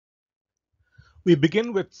We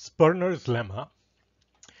begin with Sperner's lemma.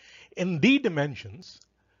 In D dimensions,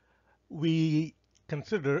 we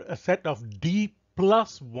consider a set of D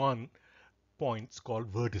plus 1 points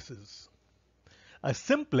called vertices. A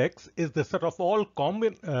simplex is the set of all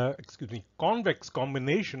convex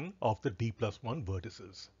combination of the D plus 1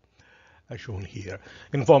 vertices, as shown here.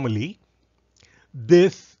 Informally,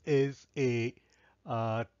 this is a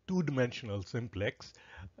two-dimensional simplex.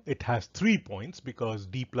 It has 3 points because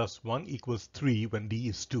D plus 1 equals 3 when D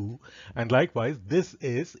is 2. And likewise, this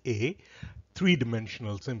is a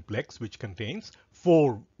three-dimensional simplex which contains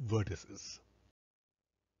 4 vertices.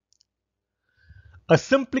 A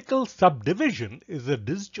simplical subdivision is a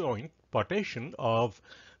disjoint partition of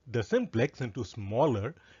the simplex into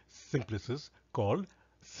smaller simplices called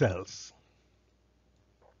cells.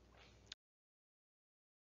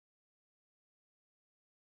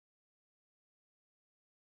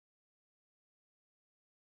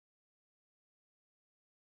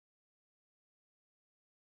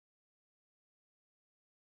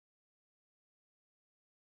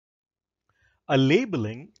 A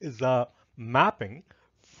labeling is a mapping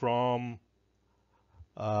from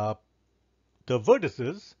uh, the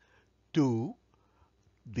vertices to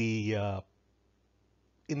the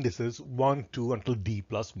indices 1, 2 until D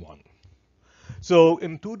plus 1. So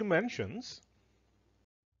in two dimensions,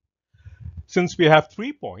 since we have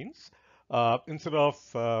 3 points, instead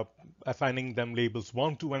of assigning them labels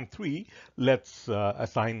 1, 2, and 3, let's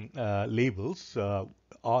assign labels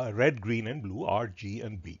red, green, and blue, R, G,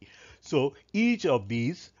 and B. So each of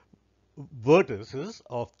these vertices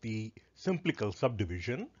of the simplical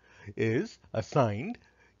subdivision is assigned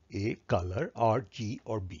a color R, G,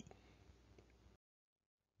 or B.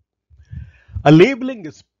 A labeling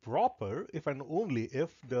is proper if and only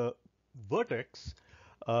if the vertex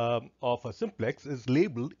of a simplex is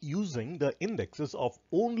labeled using the indexes of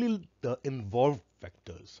only the involved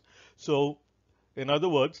vectors. So, in other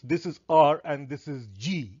words, this is R and this is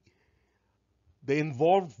G. The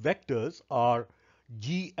involved vectors are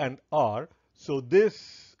G and R. So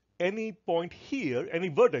this, any point here, any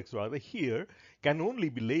vertex rather here, can only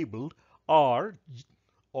be labeled R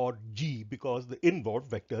or G because the involved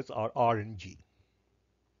vectors are R and G.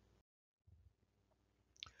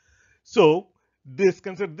 So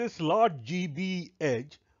consider this large GB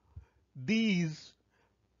edge. These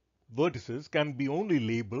vertices can be only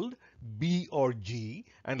labeled B or G,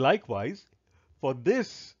 and likewise for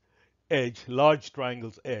this edge, large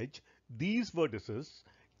triangle's edge, these vertices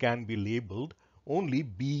can be labeled only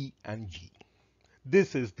B and G.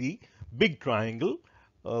 This is the big triangle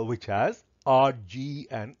which has R, G,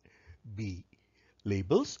 and B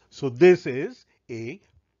labels. So this is a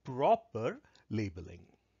proper labeling.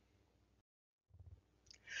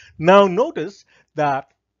 Now notice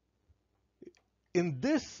that in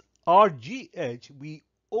this RG edge, we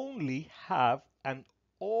only have an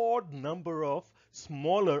odd number of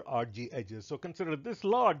smaller RG edges. So consider this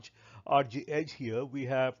large RG edge here. We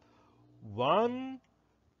have 1,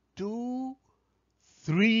 2,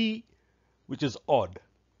 3, which is odd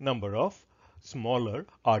number of smaller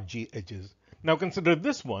RG edges. Now consider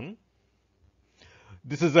this one.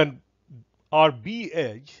 This is an RB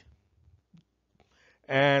edge,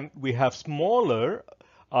 and we have smaller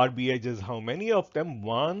RB edges. How many of them?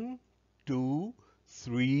 1, 2,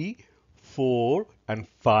 3, 4, and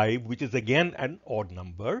 5, which is again an odd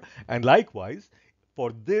number. And likewise,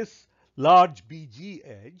 for this large BG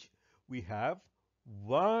edge, we have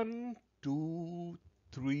 1, 2,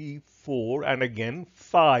 3, 4, and again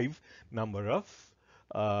 5 number of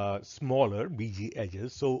smaller BG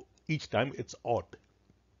edges. So each time it's odd.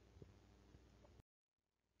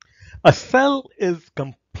 A cell is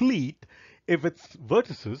complete if its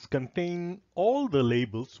vertices contain all the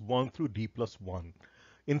labels 1 through D plus 1.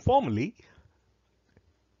 Informally,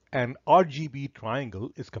 an RGB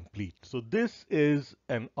triangle is complete. So this is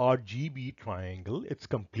an RGB triangle. It's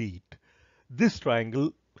complete. This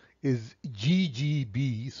triangle is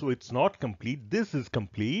GGB, so it's not complete. This is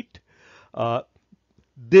complete. Uh,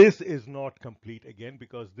 this is not complete again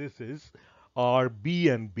because this is R, B,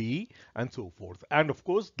 and B, and so forth. And of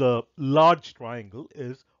course, the large triangle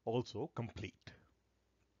is also complete.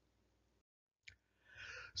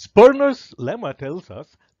 Sperner's lemma tells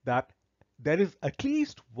us that there is at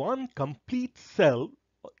least one complete cell.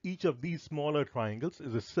 Each of these smaller triangles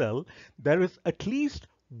is a cell. There is at least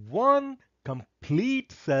one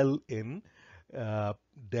complete cell in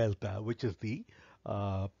delta, which is the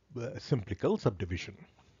simplical subdivision.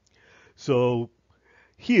 So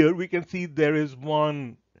here we can see there is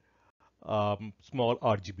one small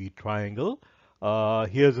RGB triangle.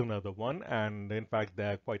 Here's another one, and in fact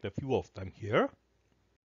there are quite a few of them here.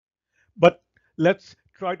 But let's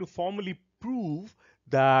try to formally prove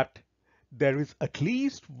that there is at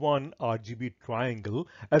least one RGB triangle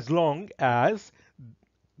as long as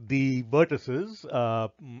the vertices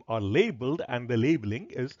are labeled and the labeling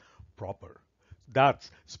is proper.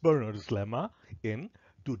 That's Sperner's lemma in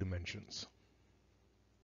 2 dimensions.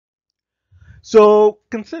 So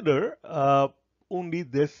consider only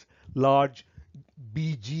this large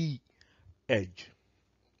BG edge.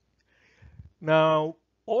 Now,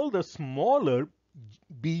 all the smaller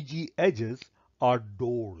BG edges are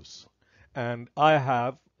doors, and I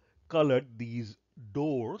have colored these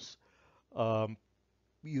doors um,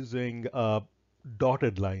 using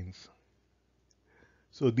dotted lines.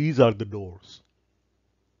 So these are the doors.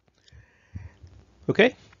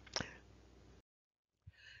 Okay?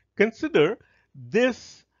 Consider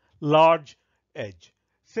this large edge.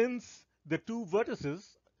 Since the two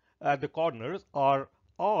vertices at the corners are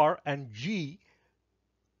R and G,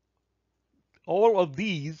 all of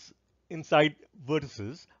these inside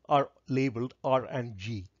vertices are labeled R and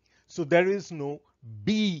G. So there is no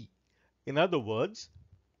B. In other words,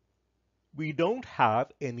 we don't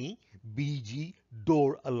have any BG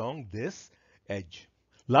door along this edge.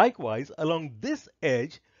 Likewise, along this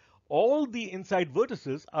edge, all the inside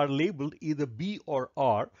vertices are labeled either B or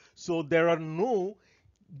R, so there are no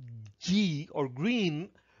G or green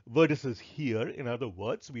vertices here. In other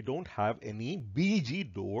words, we don't have any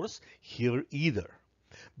BG doors here either.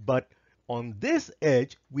 But on this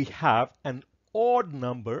edge, we have an odd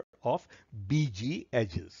number of BG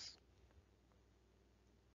edges.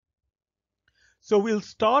 So we'll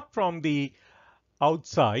start from the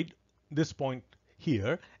outside, this point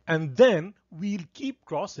here, and then we'll keep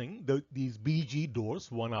crossing these BG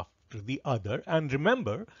doors one after the other. And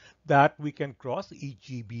remember that we can cross each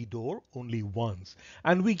GB door only once.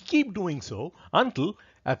 And we keep doing so until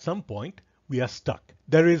at some point we are stuck.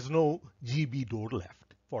 There is no GB door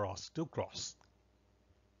left for us to cross.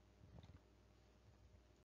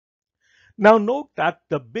 Now note that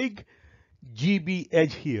the big GB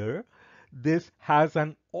edge here, this has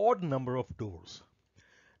an odd number of doors.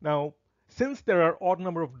 Now, since there are odd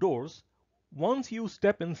number of doors, once you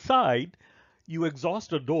step inside, you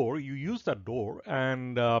exhaust a door, you use that door,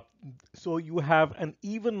 and so you have an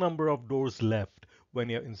even number of doors left when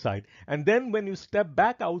you're inside. And then when you step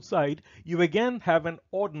back outside, you again have an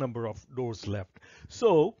odd number of doors left.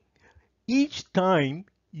 So each time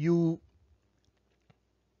you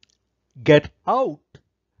get out,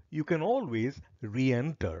 you can always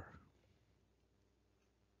re-enter.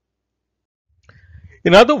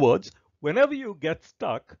 In other words, whenever you get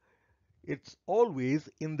stuck, it's always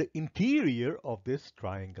in the interior of this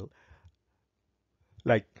triangle,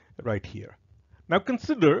 like right here. Now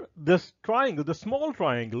consider this triangle, the small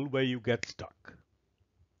triangle where you get stuck.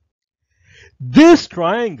 This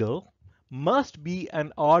triangle must be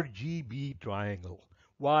an RGB triangle.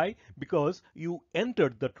 Why? Because you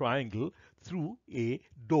entered the triangle through a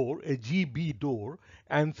door, a GB door,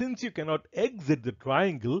 and since you cannot exit the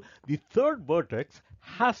triangle, the third vertex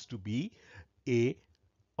has to be a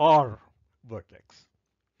R vertex.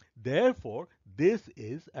 Therefore, this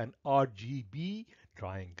is an RGB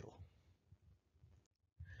triangle.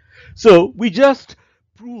 So we just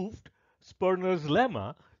proved Sperner's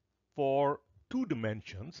lemma for 2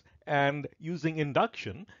 dimensions, and using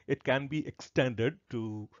induction, it can be extended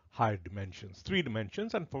to higher dimensions, 3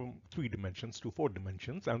 dimensions, and from 3 dimensions to 4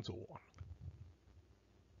 dimensions, and so on.